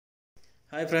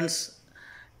Hi friends,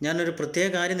 ഞാനൊരു പ്രത്യേക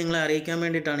കാര്യം നിങ്ങളെ അറിയിക്കാൻ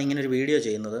വേണ്ടിയിട്ടാണ് ഇങ്ങനൊരു വീഡിയോ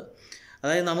ചെയ്യുന്നത്.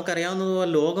 അതായത്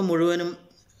നമുക്കറിയാവുന്നതുപോലെ ലോകം മുഴുവനും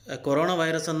കൊറോണ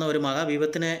വൈറസ് എന്ന ഒരു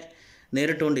മഹാവിപത്തിനെ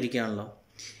നേരിട്ടുകൊണ്ടിരിക്കുകയാണല്ലോ.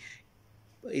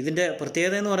 ഇതിൻ്റെ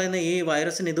പ്രത്യേകത എന്ന് പറയുന്നത് ഈ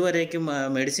വൈറസിന് ഇതുവരേക്കും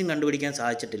മെഡിസിൻ കണ്ടുപിടിക്കാൻ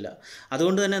സാധിച്ചിട്ടില്ല.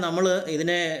 അതുകൊണ്ട് തന്നെ നമ്മൾ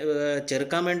ഇതിനെ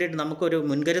ചെറുക്കാൻ വേണ്ടിയിട്ട് നമുക്കൊരു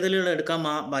മുൻകരുതലുകൾ എടുക്കാൻ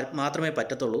മാത്രമേ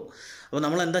പറ്റത്തുള്ളൂ. അപ്പോൾ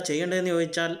നമ്മൾ എന്താ ചെയ്യേണ്ടതെന്ന്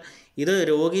ചോദിച്ചാൽ, ഇത്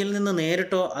രോഗിയിൽ നിന്ന്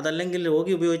നേരിട്ടോ അതല്ലെങ്കിൽ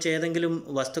രോഗി ഉപയോഗിച്ച ഏതെങ്കിലും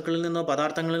വസ്തുക്കളിൽ നിന്നോ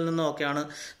പദാർത്ഥങ്ങളിൽ നിന്നോ ഒക്കെയാണ്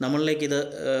നമ്മളിലേക്ക് ഇത്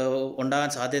ഉണ്ടാകാൻ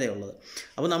സാധ്യതയുള്ളത്.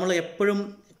 അപ്പോൾ നമ്മൾ എപ്പോഴും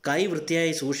കൈ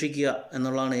വൃത്തിയായി സൂക്ഷിക്കുക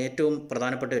എന്നുള്ളതാണ് ഏറ്റവും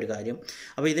പ്രധാനപ്പെട്ട ഒരു കാര്യം.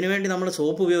 അപ്പോൾ ഇതിനുവേണ്ടി നമ്മൾ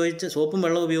സോപ്പും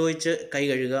വെള്ളവും ഉപയോഗിച്ച് കൈ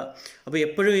കഴുകുക. അപ്പോൾ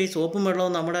എപ്പോഴും ഈ സോപ്പും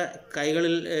വെള്ളവും നമ്മുടെ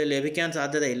കൈകളിൽ ലഭിക്കാൻ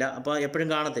സാധ്യതയില്ല, അപ്പോൾ എപ്പോഴും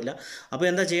കാണത്തില്ല. അപ്പോൾ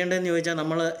എന്താ ചെയ്യേണ്ടതെന്ന് ചോദിച്ചാൽ,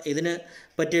 നമ്മൾ ഇതിന്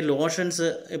പറ്റിയ ലോഷൻസ്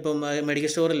ഇപ്പം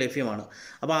മെഡിക്കൽ സ്റ്റോറിൽ ലഭ്യമാണ്.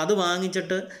 അപ്പോൾ അത്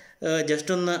വാങ്ങിച്ചിട്ട്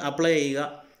ജസ്റ്റ് ഒന്ന് അപ്ലൈ ചെയ്യുക.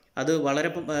 അത് വളരെ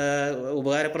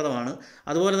ഉപകാരപ്രദമാണ്.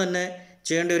 അതുപോലെ തന്നെ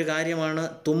ചെയ്യേണ്ട ഒരു കാര്യമാണ്,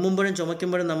 തുമ്മുമ്പോഴും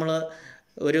ചുമയ്ക്കുമ്പോഴും നമ്മൾ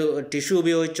ഒരു ടിഷ്യൂ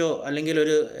ഉപയോഗിച്ചോ അല്ലെങ്കിൽ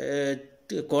ഒരു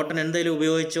കോട്ടൺ എന്തെങ്കിലും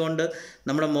ഉപയോഗിച്ചുകൊണ്ട്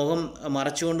നമ്മുടെ മുഖം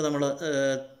മറച്ചുകൊണ്ട് നമ്മൾ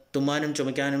തുമ്മാനും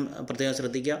ചുമയ്ക്കാനും പ്രത്യേകം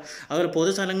ശ്രദ്ധിക്കുക. അതുപോലെ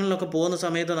പൊതുസ്ഥലങ്ങളിലൊക്കെ പോകുന്ന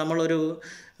സമയത്ത് നമ്മളൊരു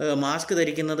മാസ്ക്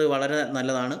ധരിക്കുന്നത് വളരെ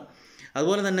നല്ലതാണ്.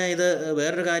 അതുപോലെ തന്നെ ഇത്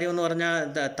വേറൊരു കാര്യമെന്ന് പറഞ്ഞാൽ,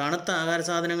 തണുത്ത ആഹാര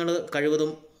സാധനങ്ങൾ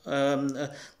കഴിവതും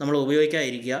നമ്മൾ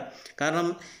ഉപയോഗിക്കാതിരിക്കുക. കാരണം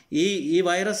ഈ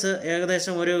വൈറസ്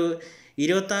ഏകദേശം ഒരു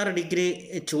 26 ഡിഗ്രി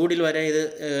ചൂടിൽ വരെ ഇത്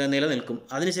നിലനിൽക്കും.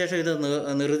 അതിനുശേഷം ഇത്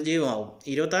നിർജ്ജീവമാവും.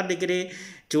 26 ഡിഗ്രി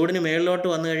ചൂടിന് മേളിലോട്ട്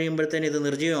വന്നു കഴിയുമ്പോഴത്തേന് ഇത്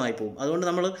നിർജ്ജീവമായി പോകും. അതുകൊണ്ട്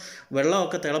നമ്മൾ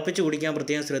വെള്ളമൊക്കെ തിളപ്പിച്ച് കുടിക്കാൻ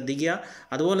പ്രത്യേകം ശ്രദ്ധിക്കുക.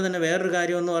 അതുപോലെ തന്നെ വേറൊരു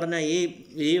കാര്യമെന്ന് പറഞ്ഞാൽ,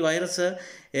 ഈ വൈറസ്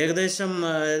ഏകദേശം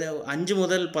 5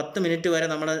 മുതൽ 10 മിനിറ്റ് വരെ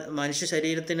നമ്മുടെ മനുഷ്യ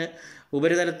ശരീരത്തിന്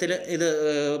ഉപരിതലത്തിൽ ഇത്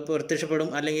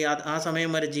പ്രത്യക്ഷപ്പെടും, അല്ലെങ്കിൽ ആ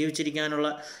സമയം വരെ ജീവിച്ചിരിക്കാനുള്ള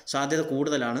സാധ്യത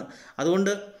കൂടുതലാണ്.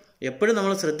 അതുകൊണ്ട് എപ്പോഴും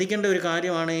നമ്മൾ ശ്രദ്ധിക്കേണ്ട ഒരു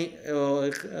കാര്യമാണ് ഈ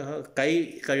കൈ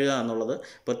കഴുകുക എന്നുള്ളത്.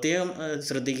 പ്രത്യേകം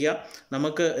ശ്രദ്ധിക്കുക.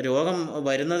 നമുക്ക് രോഗം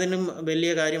വരുന്നതിനും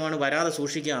വലിയ കാര്യമാണ് വരാതെ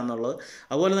സൂക്ഷിക്കുക എന്നുള്ളത്.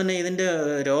 അതുപോലെ തന്നെ ഇതിൻ്റെ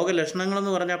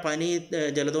രോഗലക്ഷണങ്ങളെന്ന് പറഞ്ഞാൽ പനി,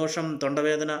 ജലദോഷം,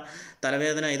 തൊണ്ടവേദന,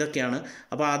 തലവേദന ഇതൊക്കെയാണ്.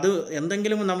 അപ്പോൾ അത്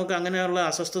എന്തെങ്കിലും നമുക്ക് അങ്ങനെയുള്ള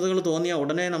അസ്വസ്ഥതകൾ തോന്നിയാൽ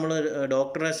ഉടനെ നമ്മൾ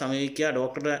ഡോക്ടറെ സമീപിക്കുക.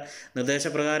 ഡോക്ടറുടെ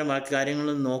നിർദ്ദേശപ്രകാരം ബാക്കി കാര്യങ്ങൾ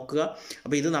നോക്കുക.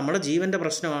 അപ്പോൾ ഇത് നമ്മുടെ ജീവൻ്റെ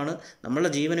പ്രശ്നമാണ്,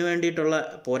 നമ്മളുടെ ജീവന് വേണ്ടിയിട്ടുള്ള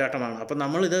പോരാട്ടമാണ്. അപ്പോൾ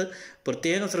നമ്മളിത്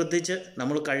പ്രത്യേകം ശ്രദ്ധിച്ച്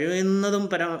നമ്മൾ കഴിയുന്നതും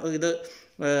ഇത്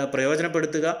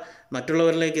പ്രയോജനപ്പെടുത്തുക.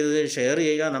 മറ്റുള്ളവരിലേക്ക് ഇത് ഷെയർ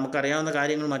ചെയ്യുക. നമുക്കറിയാവുന്ന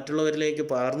കാര്യങ്ങൾ മറ്റുള്ളവരിലേക്ക്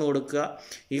പകർന്നു കൊടുക്കുക.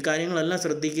 ഈ കാര്യങ്ങളെല്ലാം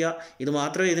ശ്രദ്ധിക്കുക. ഇത്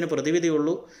മാത്രമേ ഇതിന്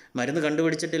പ്രതിവിധിയുള്ളൂ. മരുന്ന്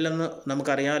കണ്ടുപിടിച്ചിട്ടില്ലെന്ന്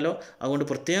നമുക്കറിയാമല്ലോ. അതുകൊണ്ട്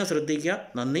പ്രത്യേകം ശ്രദ്ധിക്കുക.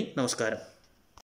 നന്ദി, നമസ്കാരം.